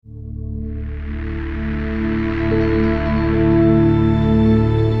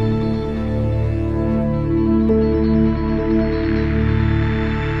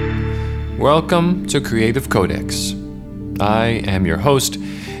Welcome to Creative Codex. I am your host,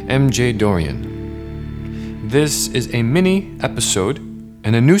 MJ Dorian. This is a mini episode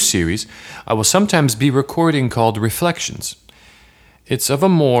in a new series I will sometimes be recording called Reflections. It's of a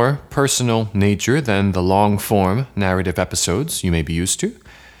more personal nature than the long-form narrative episodes you may be used to.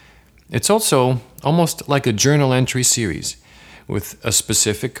 It's also almost like a journal entry series with a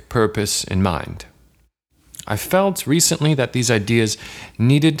specific purpose in mind. I felt recently that these ideas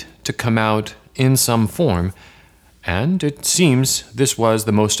needed to come out in some form, and it seems this was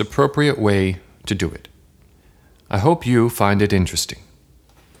the most appropriate way to do it. I hope you find it interesting.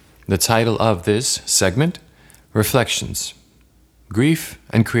 The title of this segment, Reflections, Grief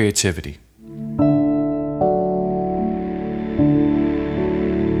and Creativity.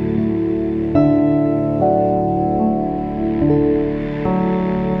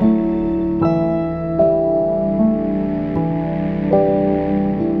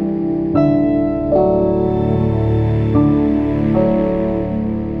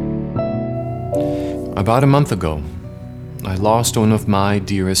 About a month ago, I lost one of my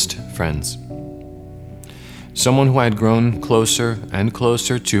dearest friends. Someone who I had grown closer and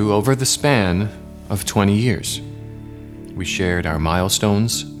closer to over the span of 20 years. We shared our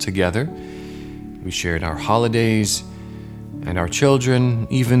milestones together. We shared our holidays, and our children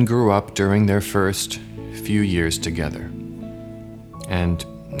even grew up during their first few years together. And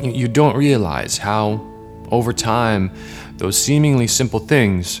you don't realize how, over time, those seemingly simple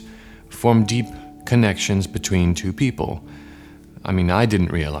things form deep connections between two people. I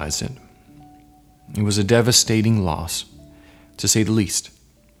didn't realize it. It was a devastating loss, to say the least.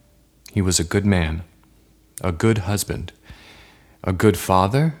 He was a good man, a good husband, a good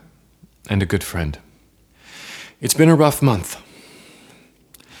father, and a good friend. It's been a rough month.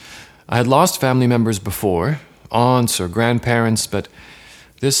 I had lost family members before, aunts or grandparents, but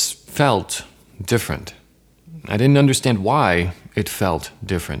this felt different. I didn't understand why it felt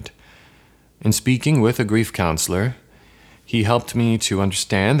different. In speaking with a grief counselor, he helped me to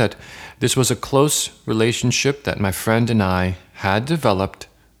understand that this was a close relationship that my friend and I had developed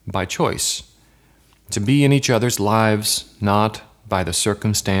by choice, to be in each other's lives not by the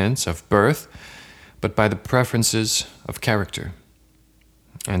circumstance of birth, but by the preferences of character.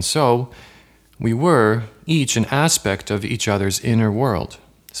 And so, we were each an aspect of each other's inner world,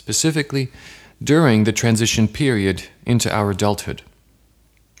 specifically during the transition period into our adulthood.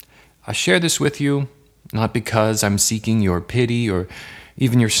 I share this with you not because I'm seeking your pity or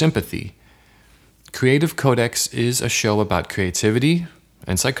even your sympathy. Creative Codex is a show about creativity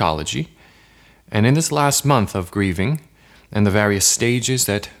and psychology, and in this last month of grieving and the various stages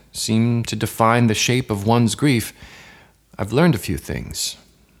that seem to define the shape of one's grief, I've learned a few things.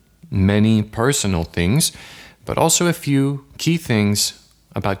 Many personal things, but also a few key things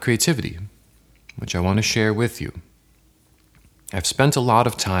about creativity, which I want to share with you. I've spent a lot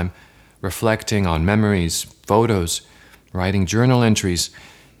of time reflecting on memories, photos, writing journal entries,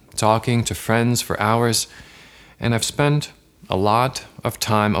 talking to friends for hours, and I've spent a lot of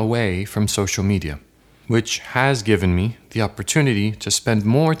time away from social media, which has given me the opportunity to spend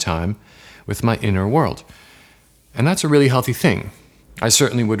more time with my inner world. And that's a really healthy thing. I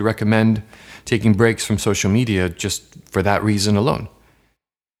certainly would recommend taking breaks from social media just for that reason alone.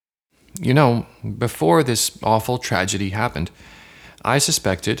 Before this awful tragedy happened, I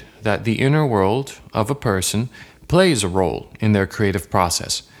suspected that the inner world of a person plays a role in their creative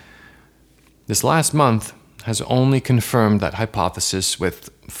process. This last month has only confirmed that hypothesis with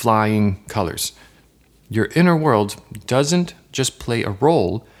flying colors. Your inner world doesn't just play a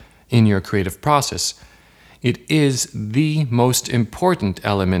role in your creative process. It is the most important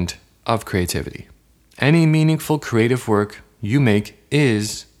element of creativity. Any meaningful creative work you make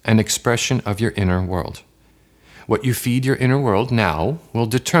is an expression of your inner world. What you feed your inner world now will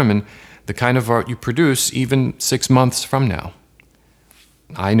determine the kind of art you produce even 6 months from now.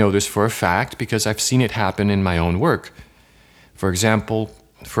 I know this for a fact because I've seen it happen in my own work. For example,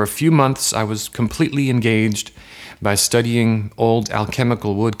 for a few months I was completely engaged by studying old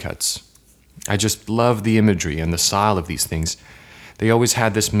alchemical woodcuts. I just love the imagery and the style of these things. They always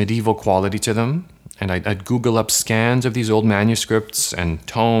had this medieval quality to them, and I'd Google up scans of these old manuscripts and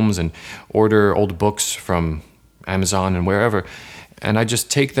tomes and order old books from Amazon and wherever, and I just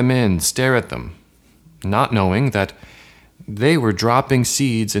take them in, stare at them, not knowing that they were dropping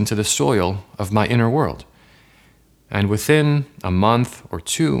seeds into the soil of my inner world. And within a month or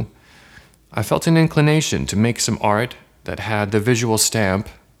two, I felt an inclination to make some art that had the visual stamp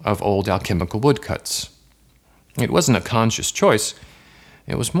of old alchemical woodcuts. It wasn't a conscious choice.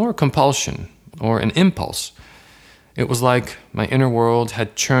 It was more a compulsion or an impulse. It was like my inner world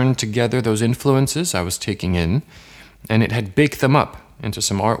had churned together those influences I was taking in, and it had baked them up into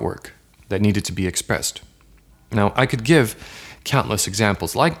some artwork that needed to be expressed. Now, I could give countless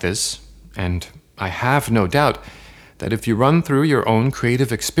examples like this, and I have no doubt that if you run through your own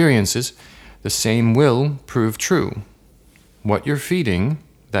creative experiences, the same will prove true. What you're feeding,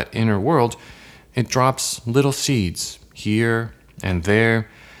 that inner world, it drops little seeds here and there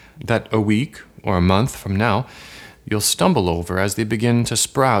that a week or a month from now, you'll stumble over as they begin to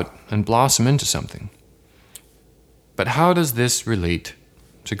sprout and blossom into something. But how does this relate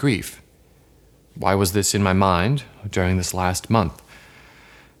to grief? Why was this in my mind during this last month?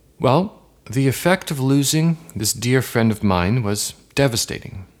 Well, the effect of losing this dear friend of mine was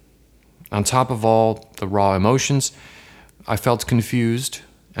devastating. On top of all the raw emotions, I felt confused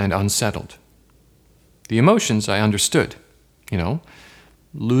and unsettled. The emotions I understood,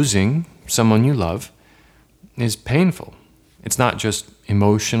 losing someone you love is painful. It's not just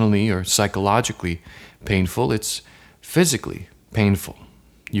emotionally or psychologically painful, it's physically painful.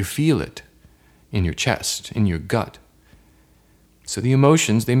 You feel it in your chest, in your gut. So the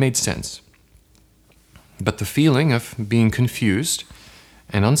emotions, they made sense. But the feeling of being confused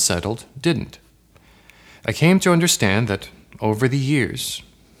and unsettled didn't. I came to understand that over the years,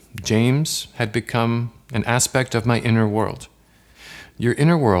 James had become an aspect of my inner world. Your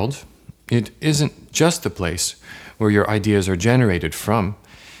inner world, it isn't just the place where your ideas are generated from.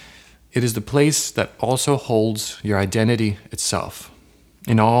 It is the place that also holds your identity itself,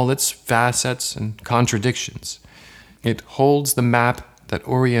 in all its facets and contradictions. It holds the map that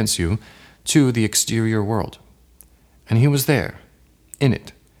orients you to the exterior world. And he was there, in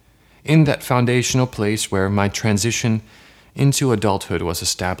it, in that foundational place where my transition into adulthood was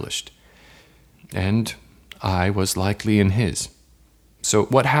established. And I was likely in his. So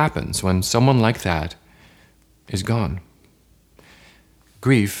what happens when someone like that is gone?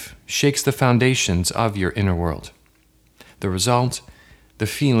 Grief shakes the foundations of your inner world. The result, the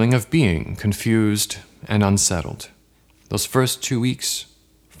feeling of being confused and unsettled. Those first 2 weeks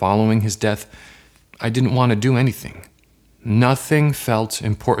following his death, I didn't want to do anything. Nothing felt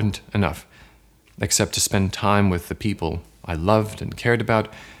important enough except to spend time with the people I loved and cared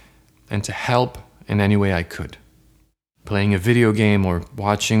about and to help in any way I could. Playing a video game or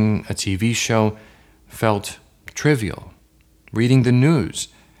watching a TV show felt trivial. Reading the news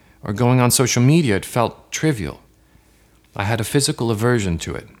or going on social media, it felt trivial. I had a physical aversion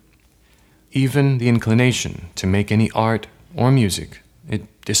to it. Even the inclination to make any art or music, it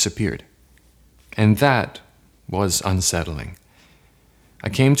disappeared. And that was unsettling. I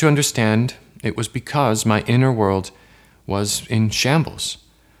came to understand it was because my inner world was in shambles.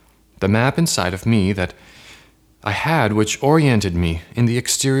 The map inside of me that I had, which oriented me in the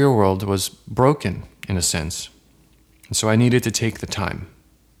exterior world, was broken, in a sense. And so I needed to take time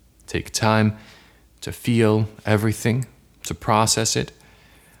to feel everything, to process it,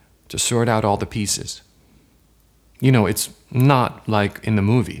 to sort out all the pieces. It's not like in the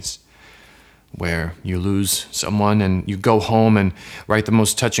movies, where you lose someone and you go home and write the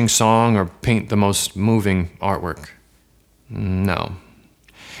most touching song or paint the most moving artwork. No.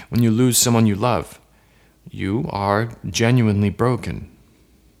 When you lose someone you love, you are genuinely broken.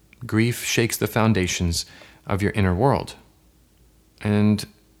 Grief shakes the foundations of your inner world. And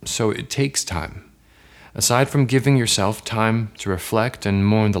so it takes time. Aside from giving yourself time to reflect and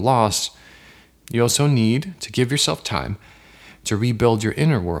mourn the loss, you also need to give yourself time to rebuild your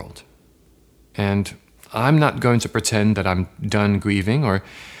inner world. And I'm not going to pretend that I'm done grieving or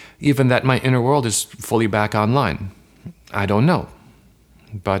even that my inner world is fully back online. I don't know.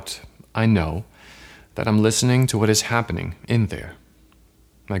 But I know that I'm listening to what is happening in there.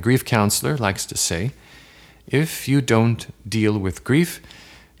 My grief counselor likes to say, if you don't deal with grief,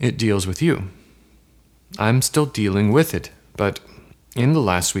 it deals with you. I'm still dealing with it, but in the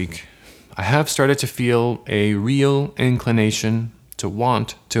last week, I have started to feel a real inclination to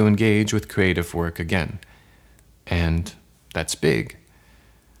want to engage with creative work again. And that's big.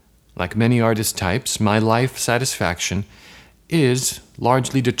 Like many artist types, my life satisfaction is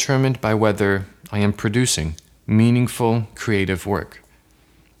largely determined by whether I am producing meaningful creative work.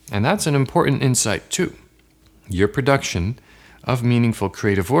 And that's an important insight too. Your production of meaningful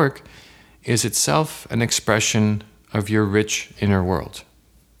creative work is itself an expression of your rich inner world.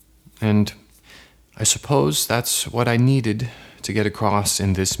 And I suppose that's what I needed to get across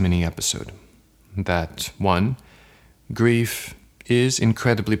in this mini episode. That, one, grief is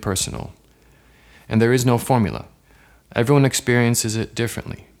incredibly personal, and there is no formula. Everyone experiences it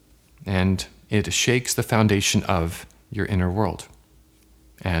differently, and it shakes the foundation of your inner world.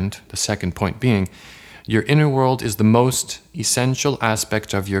 And the second point being, Your inner world is the most essential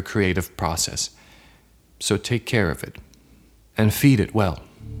aspect of your creative process. So take care of it and feed it well.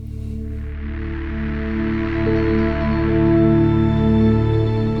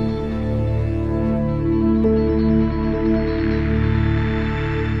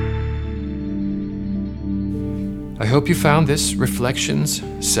 I hope you found this Reflections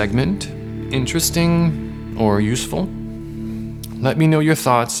segment interesting or useful. Let me know your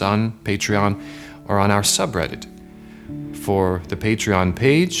thoughts on Patreon or on our subreddit. For the Patreon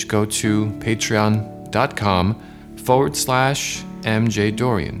page, go to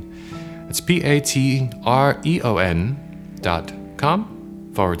patreon.com/MJDorian. It's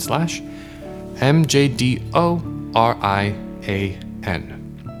patreon.com/MJDORIAN.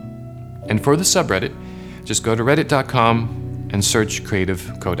 And for the subreddit, just go to reddit.com and search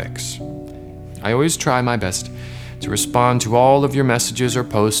Creative Codex. I always try my best to respond to all of your messages or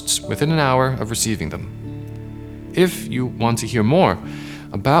posts within an hour of receiving them. If you want to hear more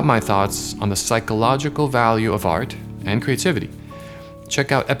about my thoughts on the psychological value of art and creativity,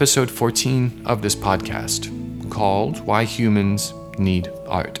 check out episode 14 of this podcast, called Why Humans Need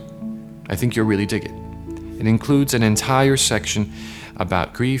Art. I think you'll really dig it. It includes an entire section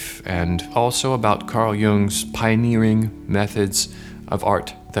about grief and also about Carl Jung's pioneering methods of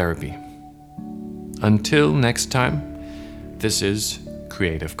art therapy. Until next time, this is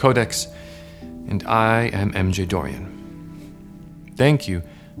Creative Codex, and I am MJ Dorian. Thank you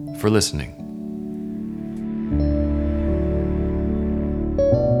for listening.